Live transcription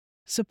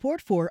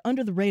Support for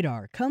Under the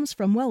Radar comes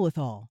from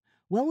Wellwithal.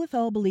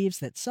 Wellwithal believes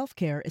that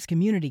self-care is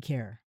community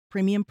care.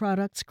 Premium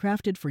products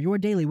crafted for your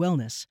daily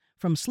wellness,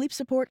 from sleep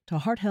support to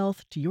heart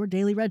health to your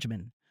daily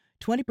regimen.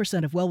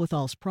 20% of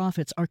Wellwithal's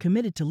profits are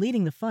committed to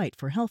leading the fight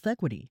for health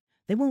equity.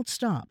 They won't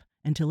stop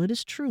until it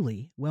is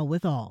truly well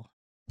with all.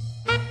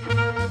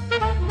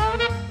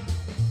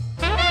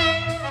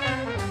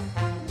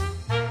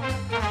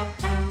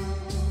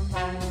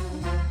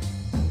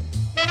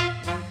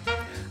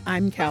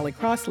 I'm Callie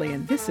Crossley,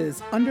 and this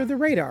is Under the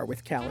Radar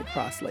with Callie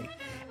Crossley.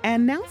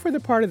 And now for the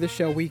part of the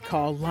show we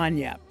call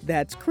Lagniappe.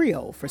 That's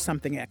Creole for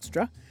something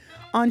extra.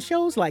 On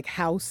shows like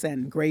House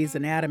and Grey's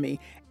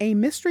Anatomy, a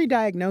mystery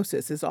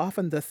diagnosis is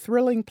often the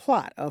thrilling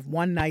plot of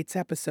one night's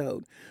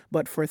episode.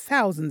 But for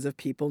thousands of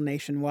people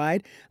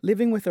nationwide,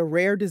 living with a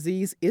rare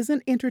disease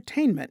isn't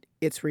entertainment,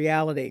 it's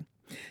reality.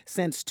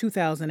 Since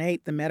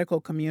 2008, the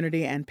medical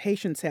community and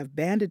patients have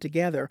banded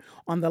together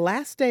on the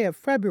last day of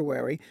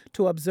February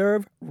to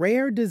observe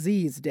Rare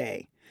Disease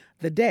Day.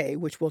 The day,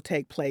 which will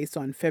take place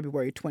on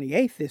February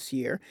 28th this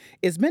year,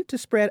 is meant to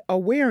spread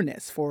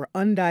awareness for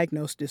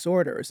undiagnosed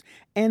disorders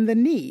and the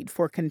need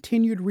for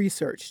continued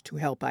research to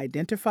help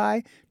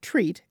identify,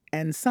 treat,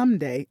 and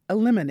someday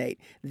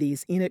eliminate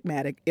these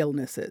enigmatic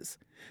illnesses.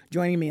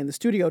 Joining me in the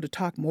studio to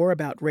talk more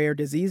about Rare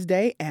Disease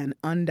Day and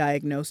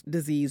undiagnosed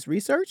disease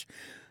research,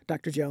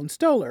 Dr. Joan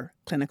Stoller,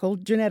 clinical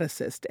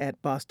geneticist at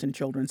Boston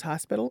Children's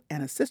Hospital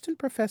and assistant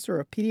professor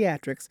of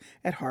pediatrics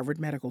at Harvard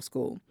Medical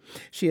School.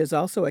 She is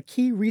also a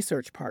key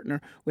research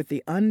partner with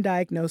the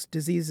Undiagnosed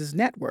Diseases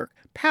Network,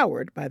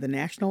 powered by the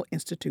National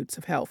Institutes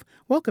of Health.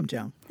 Welcome,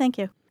 Joan. Thank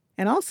you.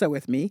 And also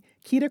with me,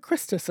 Keita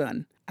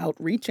Christensen,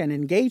 Outreach and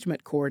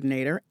Engagement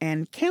Coordinator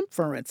and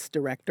Conference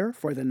Director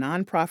for the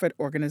nonprofit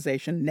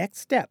organization Next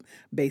Step,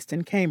 based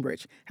in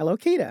Cambridge. Hello,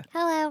 Keita.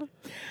 Hello.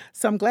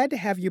 So I'm glad to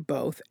have you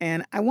both,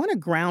 and I want to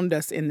ground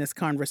us in this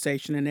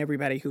conversation and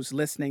everybody who's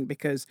listening,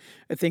 because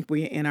I think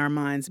we, in our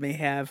minds, may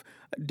have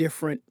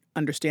different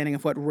understanding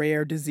of what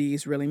rare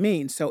disease really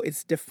means. So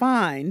it's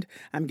defined,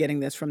 I'm getting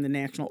this from the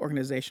National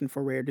Organization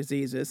for Rare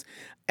Diseases,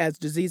 as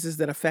diseases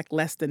that affect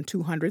less than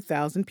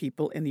 200,000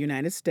 people in the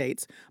United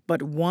States,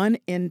 but 1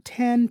 in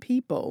 10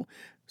 people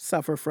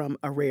suffer from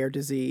a rare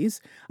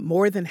disease.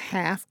 More than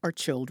half are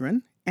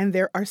children, and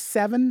there are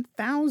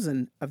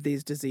 7,000 of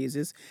these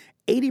diseases.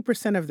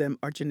 80% of them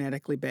are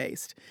genetically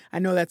based. I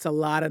know that's a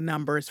lot of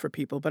numbers for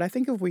people, but I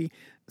think if we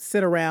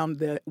sit around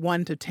the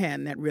 1 to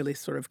 10, that really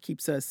sort of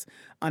keeps us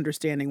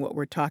understanding what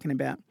we're talking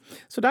about.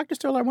 So, Dr.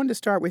 Stoller, I wanted to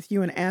start with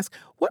you and ask,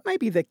 what might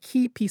be the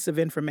key piece of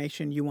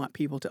information you want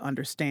people to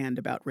understand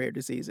about rare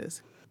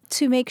diseases?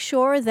 To make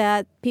sure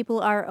that people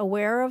are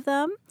aware of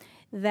them,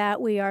 that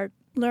we are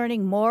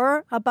learning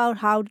more about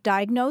how to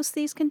diagnose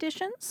these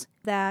conditions,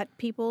 that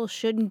people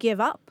shouldn't give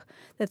up,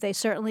 that they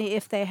certainly,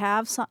 if they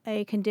have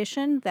a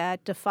condition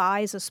that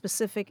defies a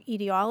specific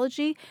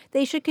etiology,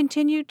 they should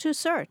continue to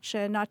search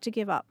and not to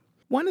give up.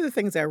 One of the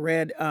things I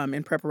read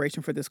in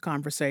preparation for this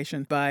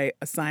conversation by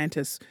a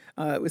scientist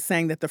was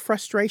saying that the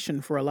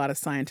frustration for a lot of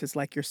scientists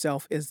like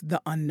yourself is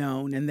the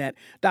unknown, and that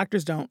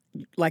doctors don't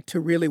like to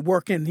really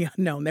work in the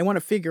unknown. They want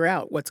to figure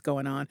out what's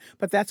going on,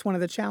 but that's one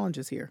of the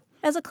challenges here.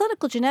 As a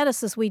clinical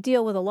geneticist, we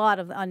deal with a lot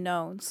of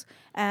unknowns.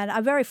 And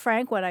I'm very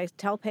frank when I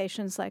tell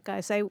patients, like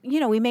I say,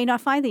 we may not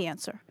find the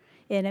answer.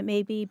 And it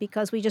may be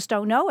because we just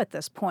don't know at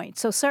this point.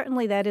 So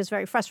certainly that is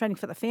very frustrating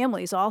for the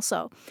families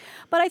also.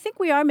 But I think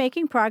we are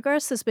making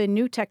progress. There's been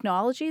new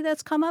technology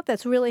that's come up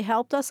that's really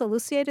helped us,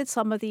 elucidated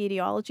some of the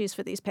etiologies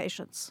for these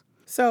patients.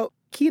 So,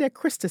 Keita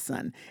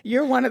Christensen,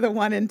 you're one of the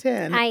 1 in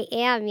 10. I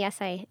am. Yes,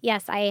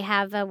 I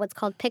have what's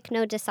called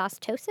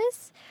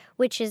pycnodysostoses,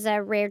 which is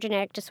a rare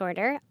genetic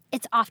disorder.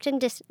 It's often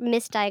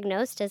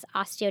misdiagnosed as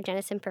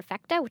osteogenesis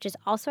imperfecta, which is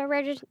also a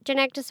rare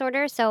genetic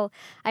disorder. So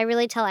I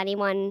really tell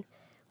anyone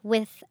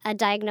with a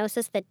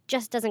diagnosis that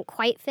just doesn't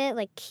quite fit,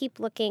 keep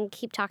looking,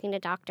 keep talking to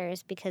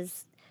doctors,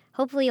 because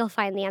hopefully you'll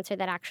find the answer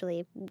that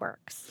actually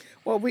works.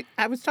 Well,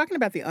 I was talking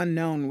about the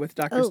unknown with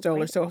Dr.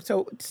 Stoller.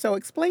 Right. So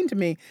explain to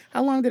me,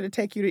 how long did it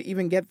take you to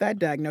even get that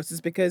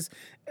diagnosis? Because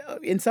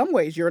in some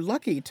ways you're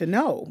lucky to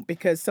know,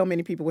 because so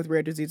many people with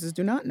rare diseases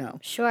do not know.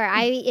 Sure.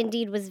 I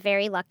indeed was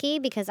very lucky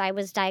because I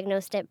was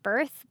diagnosed at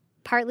birth,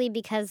 partly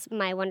because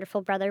my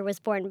wonderful brother was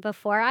born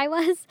before I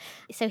was.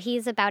 So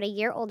he's about a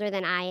year older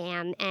than I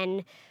am,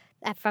 and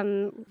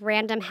from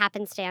random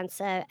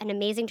happenstance, an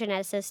amazing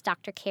geneticist,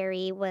 Dr.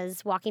 Carey,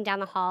 was walking down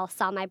the hall,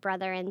 saw my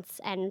brother,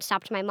 and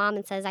stopped my mom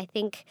and says, "I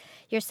think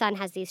your son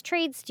has these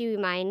traits. Do you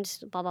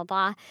mind, blah, blah,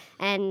 blah,"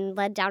 and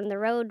led down the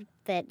road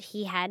that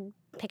he had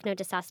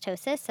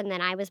pycnodysostoses, and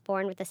then I was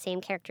born with the same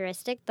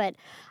characteristic. But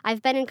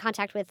I've been in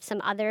contact with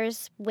some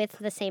others with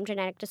the same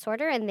genetic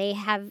disorder, and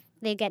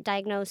they get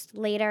diagnosed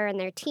later in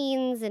their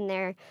teens, in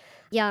their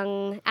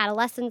young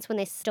adolescents, when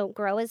they don't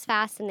grow as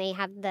fast and they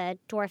have the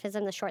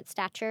dwarfism, the short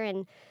stature,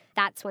 and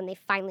that's when they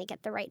finally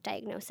get the right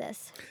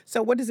diagnosis.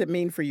 So what does it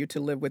mean for you to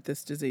live with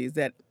this disease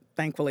that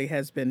thankfully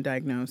has been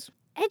diagnosed?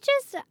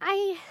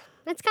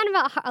 It's kind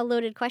of a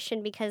loaded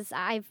question because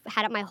I've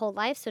had it my whole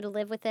life, so to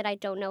live with it, I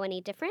don't know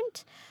any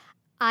different.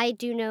 I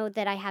do know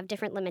that I have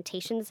different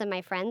limitations than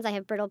my friends. I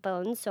have brittle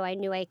bones, so I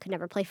knew I could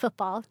never play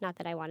football, not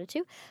that I wanted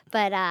to.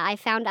 But I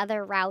found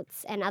other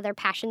routes and other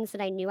passions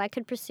that I knew I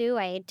could pursue.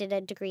 I did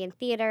a degree in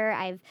theater.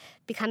 I've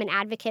become an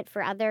advocate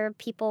for other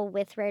people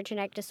with rare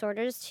genetic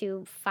disorders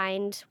to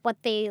find what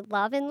they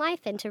love in life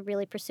and to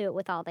really pursue it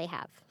with all they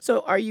have.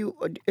 So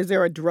is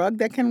there a drug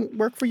that can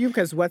work for you?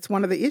 Because what's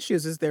one of the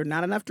issues is there are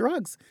not enough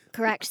drugs.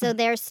 Correct. So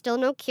there's still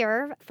no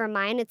cure for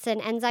mine. It's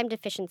an enzyme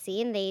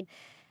deficiency, and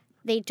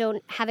they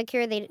don't have a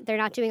cure. They're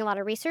not doing a lot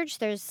of research.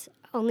 There's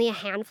only a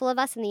handful of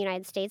us in the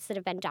United States that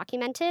have been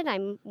documented.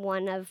 I'm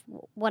one of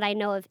what I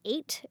know of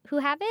 8 who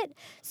have it.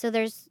 So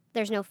there's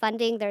no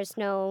funding. There's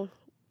no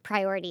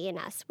priority in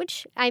us,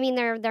 which, I mean,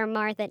 there are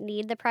more that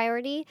need the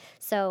priority.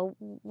 So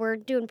we're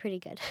doing pretty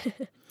good.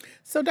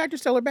 So, Dr.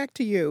 Stoller, back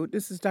to you.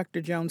 This is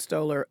Dr. Joan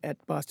Stoller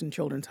at Boston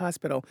Children's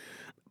Hospital.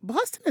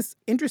 Boston is,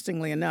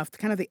 interestingly enough,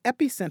 kind of the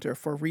epicenter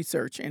for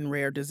research in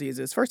rare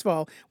diseases. First of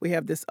all, we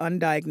have this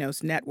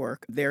undiagnosed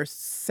network. There's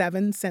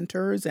 7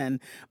 centers,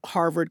 and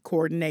Harvard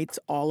coordinates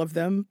all of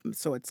them,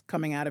 so it's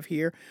coming out of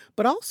here.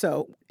 But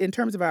also, in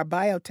terms of our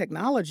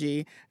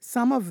biotechnology,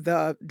 some of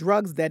the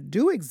drugs that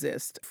do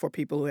exist for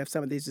people who have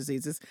some of these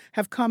diseases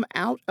have come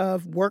out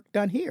of work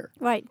done here.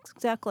 Right,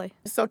 exactly.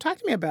 So talk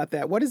to me about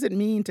that. What does it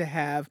mean to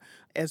have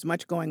as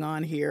much going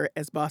on here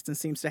as Boston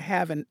seems to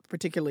have, and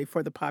particularly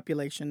for the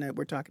population that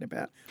we're talking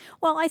about?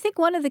 Well, I think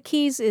one of the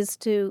keys is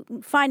to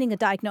finding a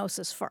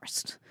diagnosis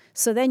first.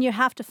 So then you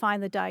have to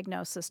find the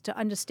diagnosis to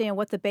understand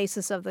what the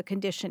basis of the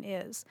condition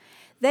is.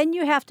 Then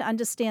you have to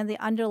understand the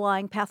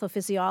underlying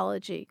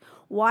pathophysiology.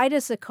 Why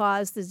does it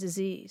cause the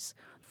disease?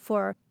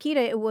 For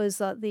Kita,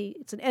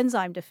 it's an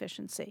enzyme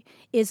deficiency.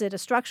 Is it a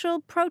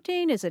structural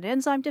protein? Is it an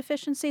enzyme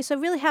deficiency? So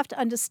really have to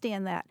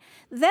understand that.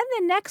 Then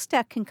the next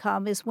step can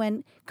come is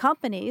when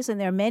companies,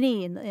 and there are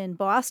many in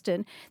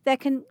Boston,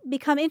 that can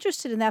become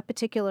interested in that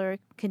particular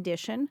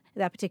condition,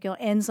 that particular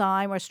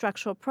enzyme or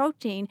structural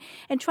protein,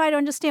 and try to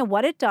understand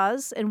what it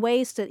does and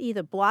ways to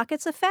either block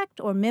its effect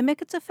or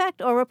mimic its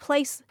effect or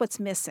replace what's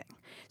missing.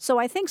 So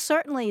I think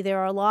certainly there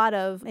are a lot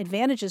of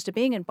advantages to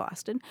being in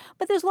Boston,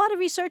 but there's a lot of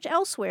research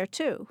elsewhere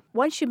too.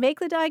 Once you make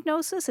the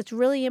diagnosis, it's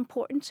really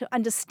important to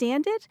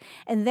understand it,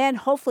 and then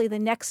hopefully the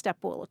next step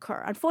will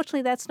occur.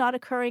 Unfortunately, that's not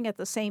occurring at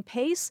the same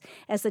pace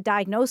as the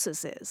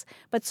diagnosis is,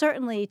 but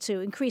certainly to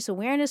increase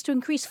awareness, to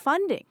increase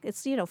funding.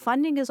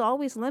 Funding is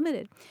always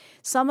limited.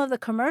 Some of the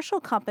commercial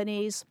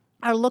companies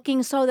are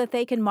looking so that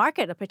they can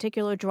market a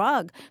particular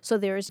drug, so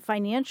there's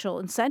financial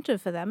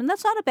incentive for them. And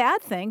that's not a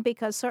bad thing,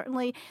 because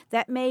certainly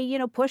that may,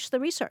 push the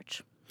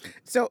research.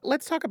 So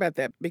let's talk about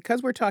that,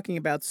 because we're talking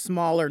about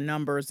smaller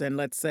numbers than,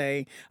 let's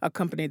say, a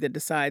company that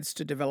decides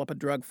to develop a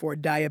drug for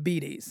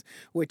diabetes,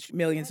 which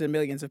millions and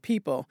millions of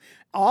people.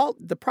 All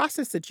the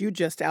process that you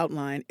just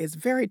outlined is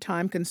very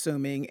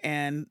time-consuming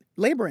and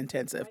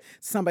labor-intensive.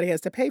 Somebody has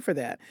to pay for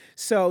that.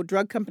 So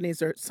drug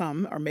companies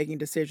some are making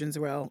decisions,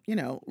 well,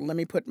 let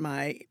me put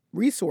my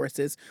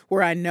resources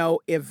where I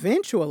know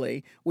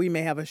eventually we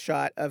may have a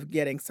shot of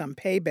getting some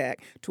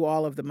payback to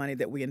all of the money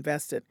that we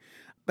invested.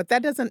 But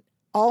that doesn't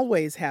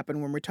always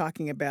happen when we're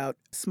talking about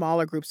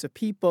smaller groups of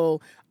people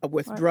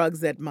with Right. drugs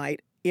that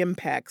might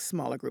impact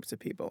smaller groups of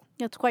people.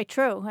 That's quite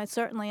true,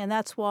 certainly, and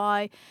that's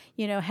why,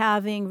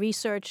 having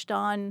research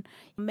done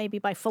maybe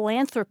by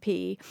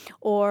philanthropy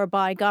or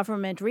by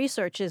government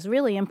research is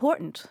really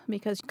important,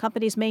 because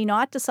companies may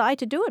not decide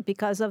to do it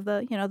because of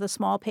the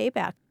small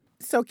payback.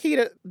 So,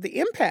 Kita, the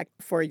impact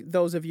for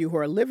those of you who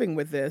are living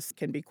with this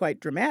can be quite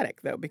dramatic,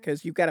 though,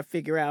 because you've got to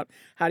figure out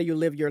how do you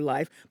live your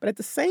life. But at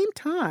the same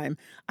time,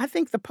 I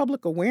think the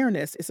public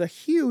awareness is a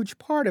huge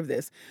part of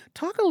this.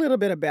 Talk a little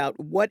bit about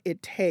what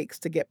it takes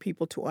to get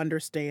people to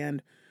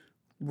understand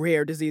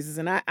rare diseases.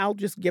 And I'll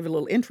just give a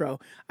little intro.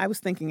 I was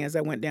thinking as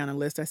I went down a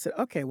list, I said,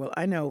 okay, well,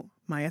 I know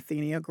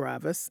myasthenia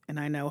gravis and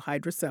I know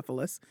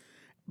hydrocephalus,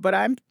 but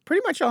I'm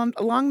pretty much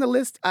along the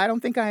list. I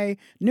don't think I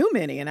knew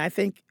many, and I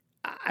think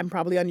I'm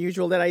probably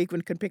unusual that I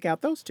even could pick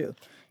out those 2.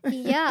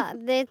 Yeah,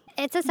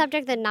 it's a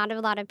subject that not a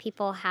lot of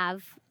people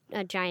have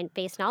a giant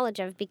base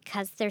knowledge of,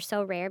 because they're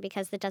so rare,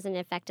 because it doesn't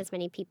affect as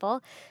many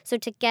people. So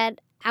to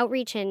get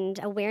outreach and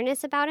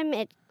awareness about them,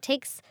 it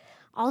takes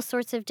all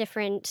sorts of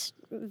different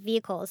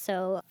vehicles.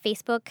 So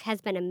Facebook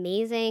has been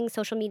amazing.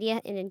 Social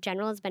media in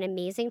general has been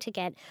amazing to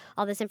get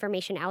all this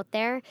information out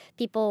there.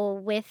 People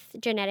with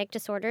genetic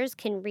disorders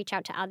can reach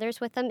out to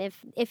others with them.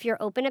 If you're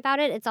open about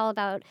it, it's all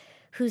about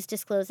who's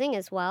disclosing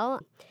as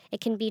well.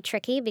 It can be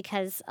tricky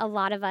because a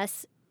lot of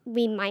us,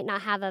 we might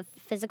not have a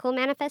physical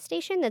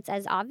manifestation that's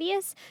as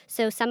obvious.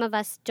 So some of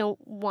us don't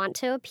want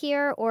to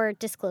appear or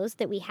disclose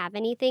that we have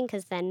anything,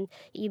 because then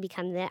you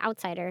become the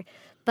outsider.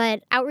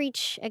 But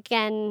outreach,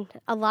 again,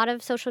 a lot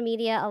of social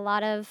media, a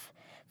lot of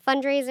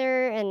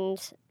fundraiser, and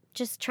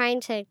just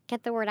trying to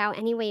get the word out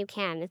any way you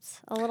can.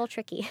 It's a little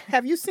tricky.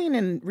 Have you seen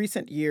in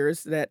recent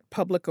years that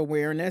public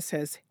awareness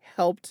has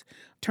helped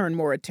turn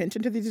more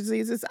attention to these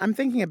diseases? I'm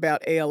thinking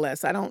about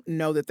ALS. I don't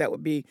know that that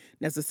would be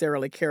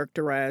necessarily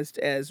characterized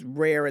as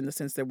rare in the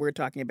sense that we're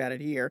talking about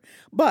it here.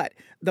 But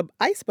the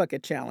Ice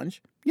Bucket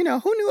Challenge, who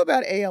knew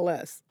about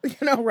ALS,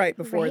 right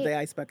before Right. the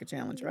Ice Bucket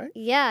Challenge, right?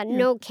 Yeah,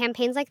 no,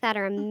 campaigns like that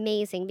are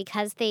amazing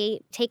because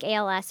they take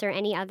ALS or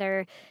any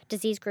other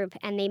disease group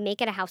and they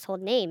make it a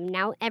household name.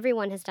 Now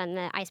everyone has done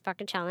the Ice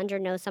Bucket Challenge or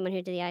knows someone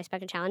who did the Ice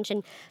Bucket Challenge,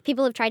 and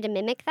people have tried to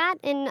mimic that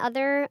in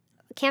other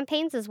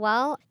campaigns as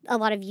well. A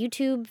lot of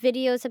YouTube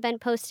videos have been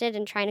posted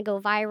and trying to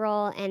go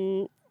viral,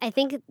 and I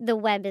think the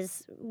web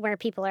is where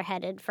people are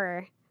headed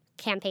for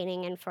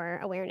campaigning and for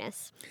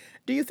awareness.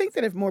 Do you think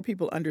that if more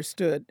people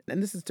understood,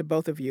 and this is to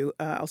both of you,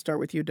 I'll start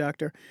with you,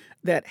 doctor,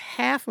 that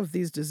half of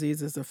these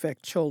diseases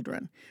affect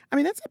children? I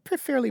mean, that's a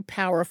fairly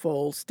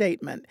powerful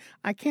statement.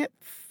 I can't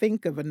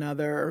think of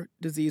another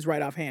disease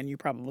right offhand, you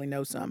probably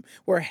know some,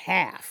 where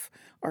half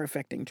are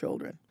affecting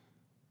children.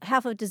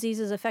 Half of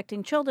diseases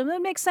affecting children,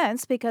 that makes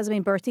sense because,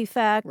 birth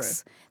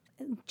defects,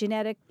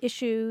 genetic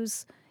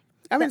issues.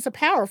 I mean, it's a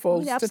powerful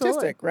Absolutely.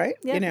 statistic, right?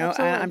 Yeah,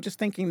 absolutely. I'm just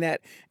thinking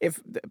that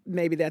if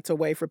maybe that's a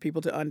way for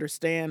people to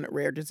understand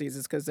rare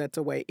diseases because that's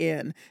a way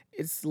in.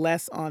 It's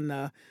less on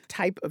the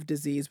type of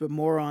disease, but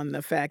more on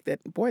the fact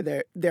that, boy,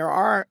 there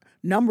are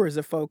numbers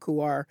of folk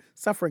who are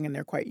suffering and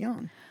they're quite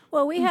young.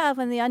 Well, we have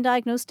in the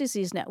Undiagnosed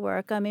Disease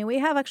Network, we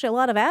have actually a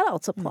lot of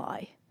adults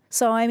apply.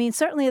 So,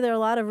 certainly there are a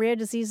lot of rare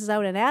diseases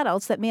out in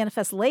adults that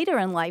manifest later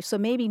in life, so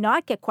maybe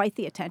not get quite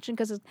the attention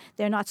because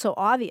they're not so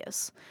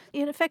obvious.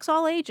 It affects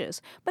all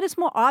ages, but it's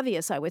more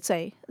obvious, I would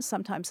say,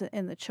 sometimes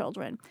in the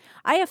children.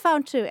 I have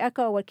found, to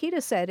echo what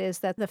Keita said, is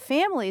that the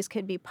families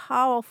can be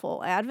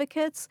powerful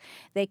advocates.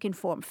 They can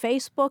form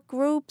Facebook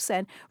groups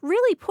and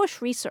really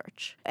push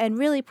research and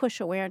really push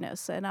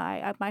awareness, and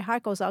my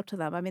heart goes out to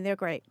them. They're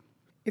great.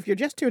 If you're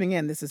just tuning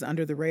in, this is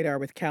Under the Radar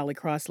with Callie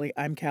Crossley.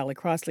 I'm Callie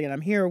Crossley, and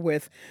I'm here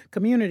with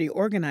community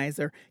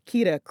organizer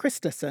Keita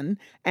Christensen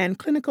and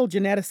clinical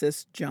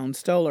geneticist Joan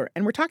Stoller.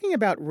 And we're talking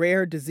about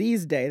Rare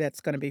Disease Day,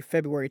 that's going to be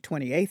February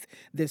 28th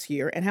this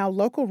year, and how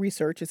local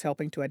research is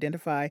helping to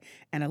identify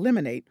and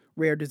eliminate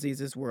rare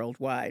diseases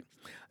worldwide.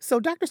 So,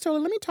 Dr. Stoller,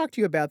 let me talk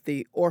to you about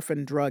the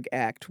Orphan Drug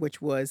Act,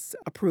 which was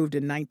approved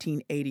in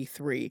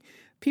 1983.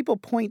 People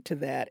point to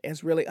that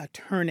as really a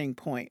turning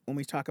point when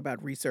we talk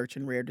about research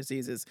in rare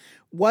diseases.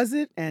 Was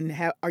it, and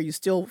are you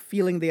still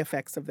feeling the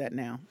effects of that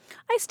now?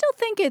 I still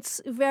think it's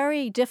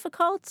very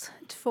difficult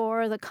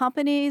for the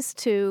companies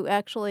to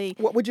actually.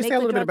 What would you make say a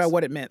the little bit drugs. about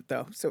what it meant,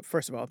 though? So,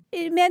 first of all,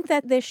 It meant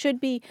that there should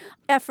be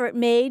effort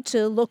made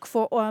to look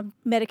for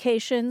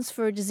medications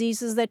for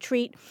diseases that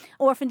treat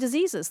orphan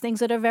diseases, things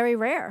that are very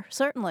rare,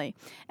 certainly.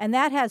 And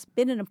that has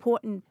been an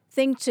important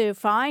thing to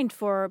find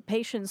for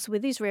patients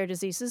with these rare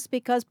diseases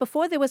because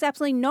before there was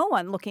absolutely no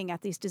one looking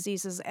at these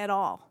diseases at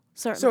all,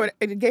 certainly. so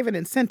it gave an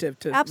incentive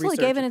to Absolutely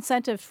research gave an it.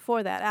 incentive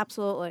for that,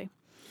 absolutely.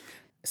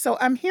 So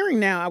I'm hearing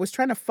now, I was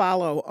trying to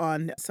follow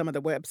on some of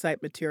the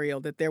website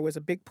material that there was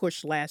a big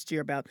push last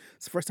year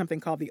for something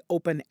called the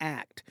Open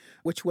Act,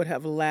 which would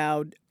have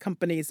allowed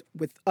companies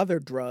with other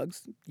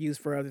drugs used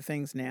for other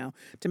things now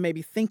to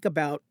maybe think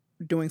about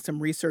doing some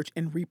research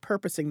and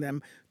repurposing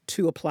them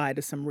to apply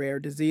to some rare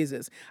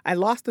diseases. I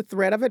lost the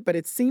thread of it, but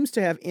it seems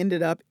to have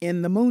ended up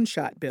in the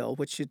Moonshot Bill,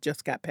 which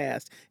just got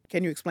passed.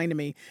 Can you explain to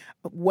me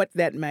what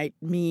that might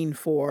mean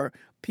for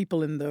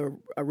people in the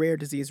rare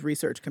disease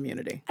research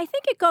community? I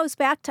think it goes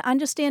back to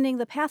understanding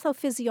the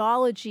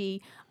pathophysiology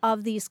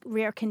of these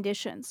rare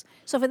conditions.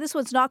 So for this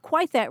one's not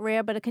quite that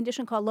rare, but a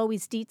condition called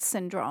Loeys-Dietz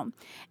syndrome.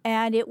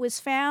 And it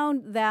was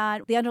found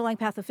that the underlying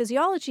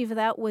pathophysiology for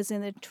that was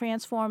in the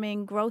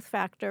transforming growth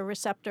factor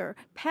receptor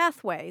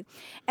pathway.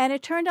 And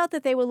it turned out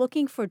that they were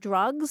looking for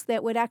drugs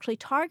that would actually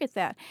target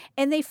that.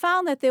 And they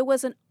found that there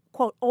was an,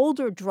 quote,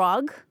 older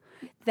drug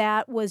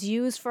that was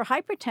used for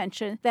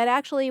hypertension that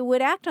actually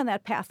would act on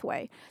that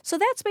pathway. So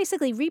that's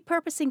basically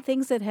repurposing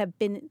things that have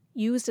been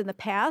used in the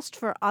past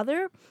for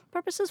other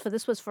purposes. For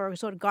this was for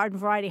sort of garden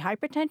variety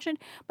hypertension,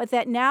 but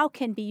that now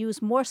can be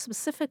used more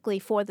specifically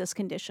for this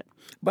condition.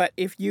 But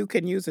if you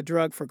can use a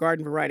drug for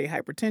garden variety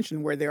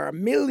hypertension where there are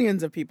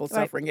millions of people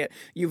suffering it,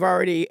 you've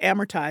already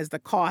amortized the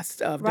cost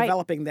of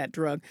developing that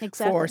drug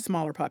for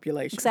smaller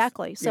populations.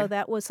 Exactly. So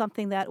that was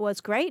something that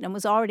was great and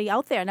was already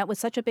out there. And that was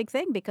such a big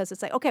thing because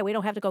it's like, okay, we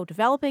don't have to go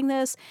developing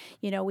this.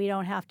 We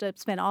don't have to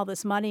spend all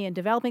this money in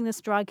developing this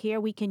drug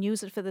here. We can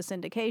use it for this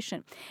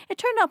indication. It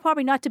turned out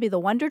probably not to be the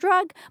wonder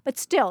drug, but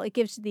still it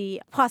gives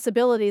the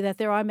possibility that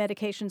there are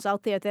medications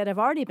out there that have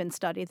already been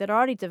studied, that are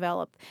already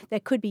developed,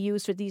 that could be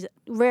used for these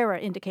rarer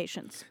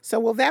indications. So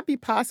will that be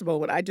possible?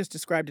 What I just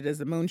described it as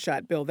the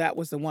Moonshot Bill, that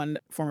was the one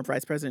former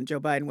Vice President Joe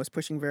Biden was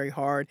pushing very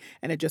hard,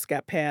 and it just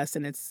got passed.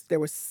 And there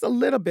was a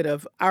little bit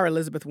of, our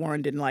Elizabeth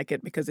Warren didn't like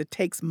it because it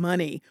takes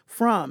money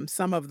from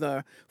some of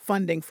the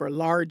funding for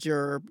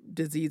larger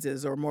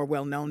diseases or more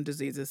well-known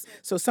diseases.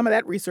 So some of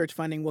that research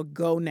funding will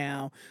go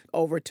now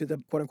over to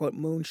the quote-unquote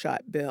Moonshot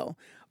Bill.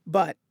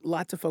 But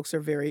lots of folks are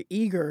very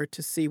eager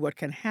to see what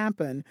can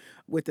happen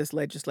with this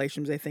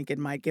legislation. They think it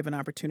might give an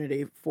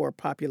opportunity for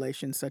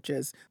populations such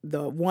as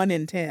the 1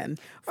 in 10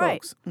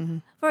 Right. folks. Mm-hmm.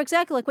 For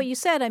exactly like what you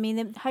said, I mean,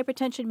 the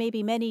hypertension may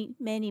be many,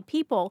 many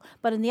people,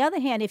 but on the other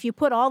hand, if you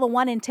put all the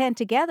 1 in 10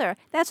 together,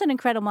 that's an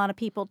incredible amount of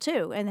people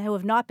too, and who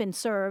have not been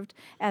served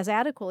as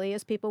adequately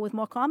as people with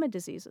more common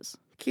diseases.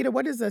 Keita,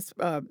 what is this,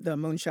 the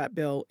moonshot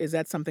bill? Is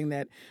that something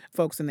that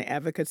folks in the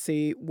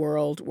advocacy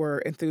world were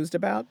enthused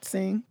about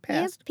seeing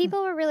passed? Yeah,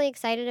 people were really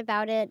excited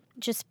about it,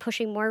 just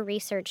pushing more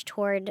research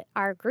toward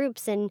our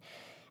groups, and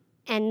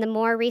the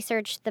more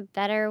research, the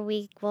better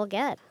we will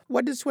get.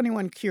 What does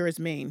 21 Cures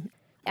mean?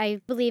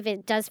 I believe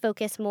it does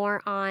focus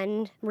more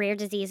on rare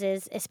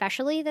diseases,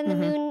 especially than the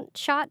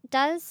moonshot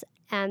does.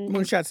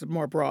 Moonshot's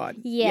more broad.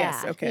 Yeah,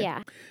 Yes, okay.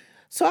 yeah.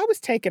 So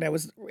I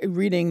was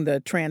reading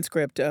the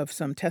transcript of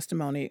some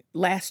testimony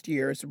last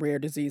year's Rare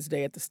Disease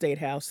Day at the State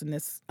House, and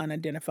this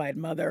unidentified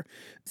mother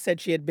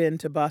said she had been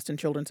to Boston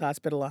Children's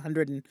Hospital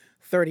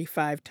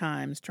 135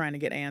 times trying to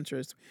get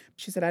answers.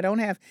 She said, I don't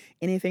have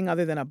anything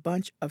other than a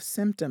bunch of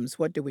symptoms.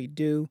 What do we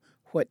do?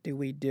 What do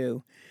we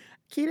do?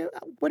 Keita,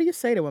 what do you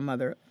say to a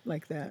mother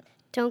like that?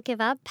 Don't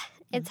give up.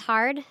 It's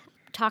hard.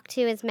 Talk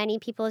to as many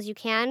people as you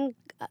can.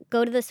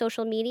 Go to the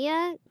social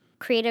media,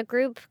 create a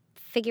group,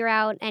 figure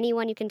out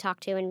anyone you can talk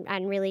to,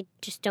 and really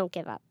just don't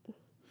give up.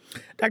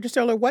 Dr.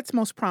 Stoller, what's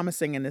most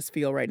promising in this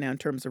field right now in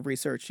terms of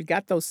research? You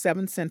got those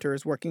 7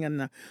 centers working on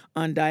the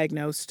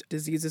Undiagnosed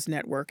Diseases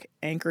Network,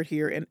 anchored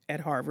here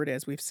at Harvard,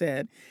 as we've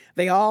said.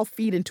 They all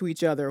feed into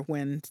each other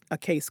when a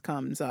case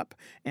comes up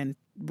and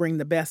bring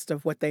the best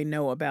of what they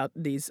know about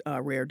these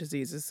rare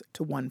diseases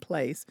to one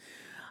place.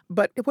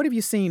 But what have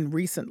you seen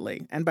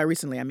recently? And by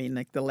recently, I mean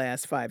like the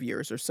last 5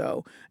 years or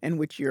so, in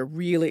which you're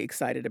really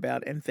excited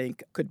about and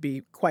think could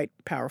be quite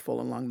powerful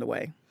along the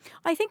way?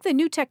 I think the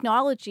new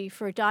technology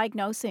for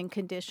diagnosing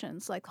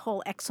conditions like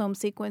whole exome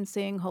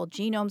sequencing, whole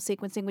genome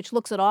sequencing, which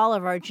looks at all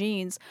of our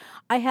genes.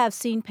 I have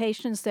seen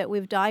patients that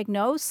we've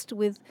diagnosed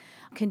with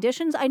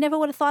conditions I never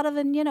would have thought of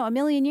in, a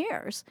million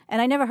years.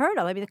 And I never heard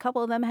of. I mean, a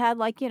couple of them had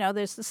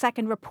there's the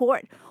second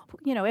report,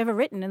 ever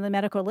written in the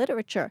medical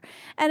literature.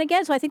 And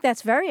again, so I think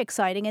that's very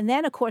exciting. And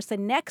then, of course, the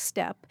next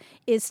step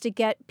is to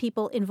get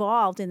people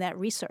involved in that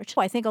research.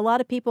 I think a lot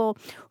of people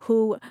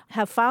who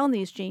have found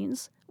these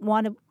genes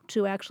want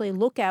to actually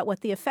look at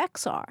what the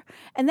effects are.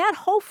 And that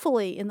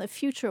hopefully in the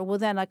future will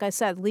then, like I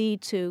said,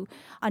 lead to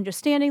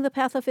understanding the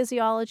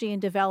pathophysiology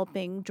and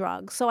developing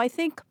drugs. So I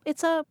think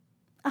it's a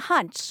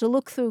hunt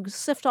to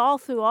sift all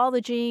through all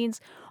the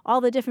genes, all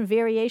the different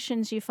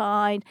variations you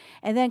find,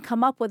 and then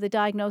come up with a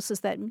diagnosis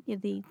that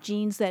the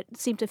genes that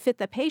seem to fit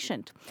the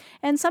patient.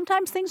 And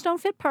sometimes things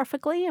don't fit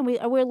perfectly, and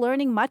we're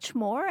learning much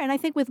more. And I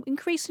think with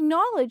increasing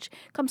knowledge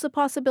comes the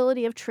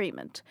possibility of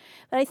treatment.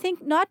 But I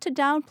think not to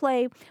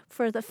downplay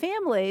for the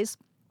families,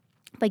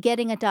 but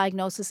getting a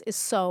diagnosis is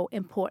so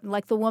important.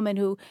 Like the woman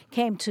who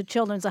came to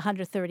Children's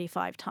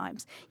 135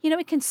 times.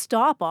 It can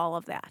stop all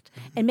of that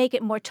and make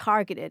it more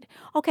targeted.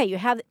 Okay, you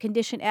have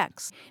condition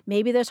X.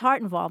 Maybe there's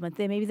heart involvement.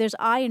 Maybe there's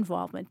eye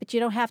involvement. But you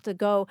don't have to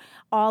go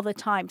all the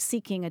time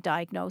seeking a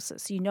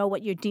diagnosis. You know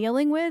what you're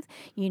dealing with.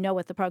 You know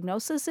what the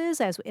prognosis is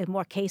as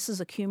more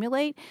cases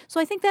accumulate. So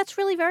I think that's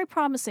really very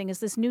promising, is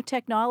this new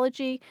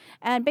technology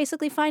and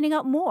basically finding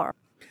out more.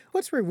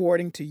 What's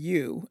rewarding to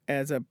you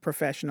as a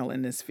professional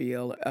in this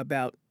field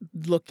about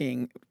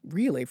looking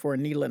really for a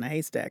needle in a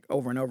haystack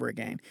over and over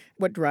again?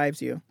 What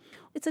drives you?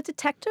 It's a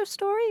detective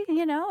story,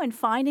 and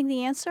finding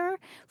the answer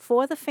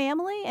for the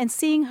family and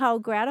seeing how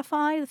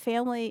gratified the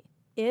family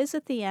is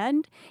at the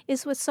end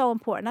is what's so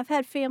important. I've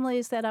had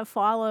families that I've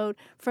followed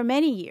for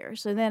many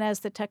years, and then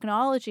as the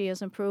technology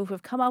has improved,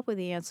 we've come up with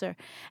the answer.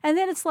 And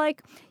then it's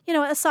like,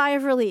 a sigh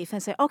of relief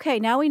and say, okay,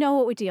 now we know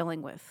what we're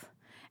dealing with,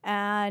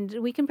 and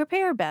we can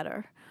prepare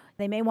better.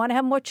 They may want to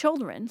have more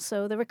children,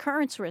 so the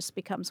recurrence risk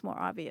becomes more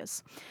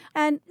obvious.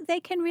 And they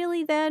can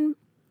really then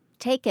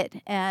take it.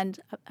 And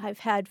I've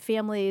had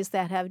families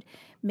that have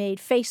made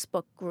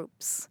Facebook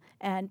groups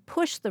and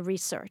pushed the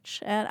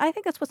research. And I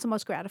think that's what's the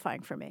most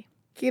gratifying for me.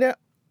 Keita,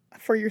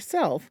 for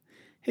yourself,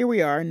 here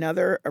we are,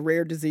 another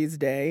Rare Disease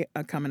Day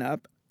coming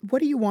up. What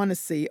do you want to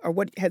see, or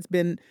what has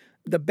been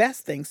the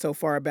best thing so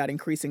far about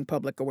increasing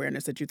public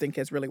awareness that you think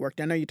has really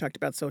worked? I know you talked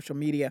about social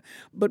media,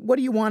 but what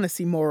do you want to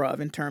see more of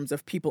in terms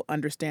of people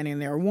understanding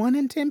there are 1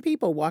 in 10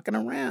 people walking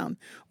around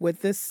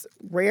with this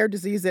rare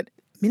disease that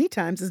many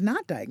times is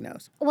not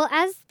diagnosed? Well,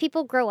 as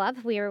people grow up,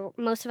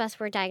 most of us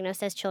were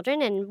diagnosed as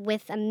children, and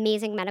with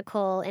amazing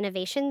medical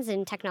innovations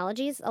and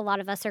technologies, a lot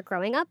of us are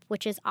growing up,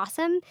 which is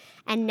awesome.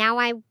 And now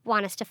I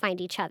want us to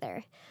find each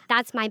other.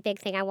 That's my big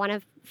thing. I want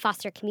to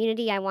foster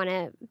community. I want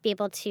to be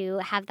able to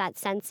have that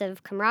sense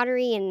of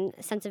camaraderie and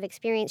sense of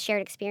experience,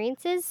 shared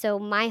experiences. So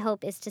my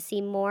hope is to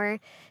see more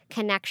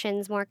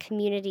connections, more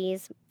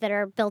communities that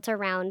are built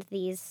around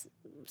these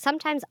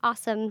sometimes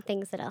awesome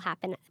things that'll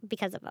happen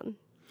because of them.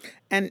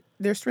 And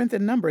there's strength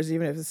in numbers,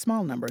 even if it's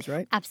small numbers,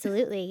 right?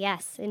 Absolutely.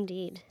 Yes,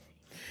 indeed.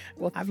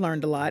 Well, I've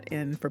learned a lot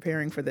in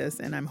preparing for this,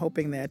 and I'm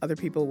hoping that other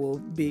people will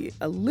be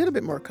a little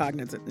bit more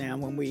cognizant now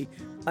when we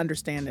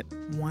understand that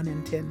 1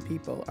 in 10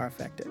 people are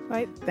affected.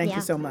 Right. Thank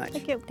you so much.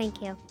 Thank you.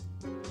 Thank you.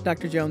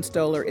 Dr. Joan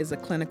Stoller is a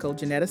clinical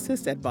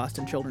geneticist at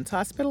Boston Children's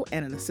Hospital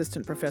and an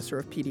assistant professor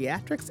of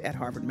pediatrics at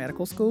Harvard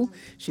Medical School.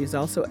 She is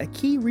also a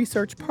key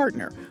research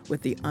partner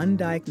with the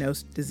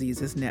Undiagnosed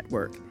Diseases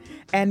Network.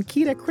 And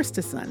Keita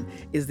Christensen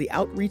is the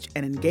Outreach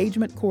and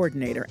Engagement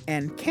Coordinator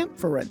and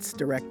Conference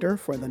Director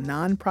for the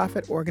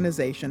nonprofit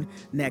organization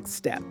Next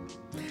Step.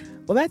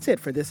 Well, that's it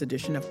for this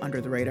edition of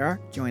Under the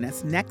Radar. Join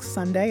us next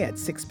Sunday at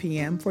 6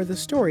 p.m. for the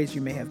stories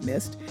you may have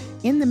missed.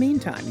 In the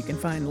meantime, you can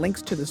find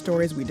links to the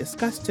stories we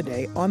discussed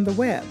today on the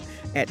web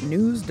at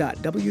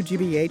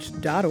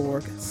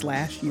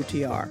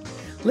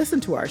news.wgbh.org/UTR.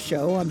 Listen to our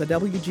show on the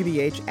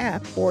WGBH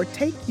app or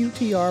take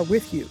UTR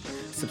with you.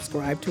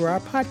 Subscribe to our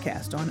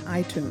podcast on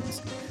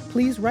iTunes.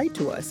 Please write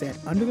to us at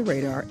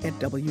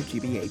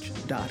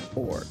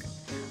undertheradar@wgbh.org.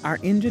 Our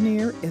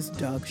engineer is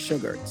Doug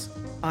Sugarts.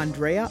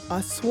 Andrea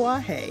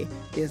Aswahe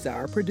is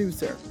our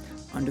producer.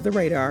 Under the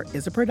Radar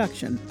is a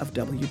production of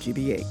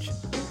WGBH.